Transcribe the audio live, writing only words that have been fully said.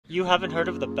You haven't heard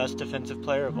of the best defensive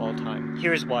player of all time.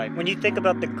 Here's why. When you think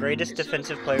about the greatest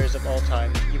defensive players of all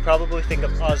time, you probably think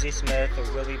of Ozzie Smith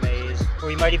or Willie Mays, or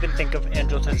you might even think of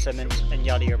Andrelton Simmons and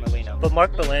Yadier Molina. But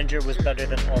Mark Belanger was better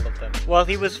than all of them. While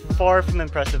he was far from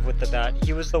impressive with the bat,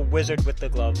 he was the wizard with the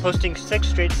glove, posting 6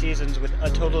 straight seasons with a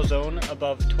total zone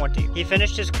above 20. He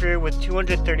finished his career with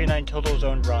 239 total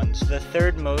zone runs, the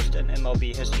 3rd most in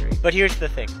MLB history. But here's the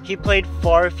thing. He played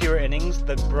far fewer innings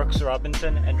than Brooks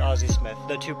Robinson and Ozzie Smith,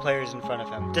 the 2 players in front of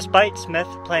him. Despite Smith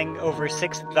playing over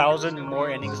 6,000 more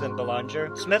innings than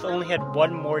Belanger, Smith only had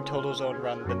 1 more total zone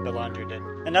run than Belanger did.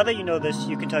 And now that you know this,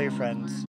 you can tell your friends.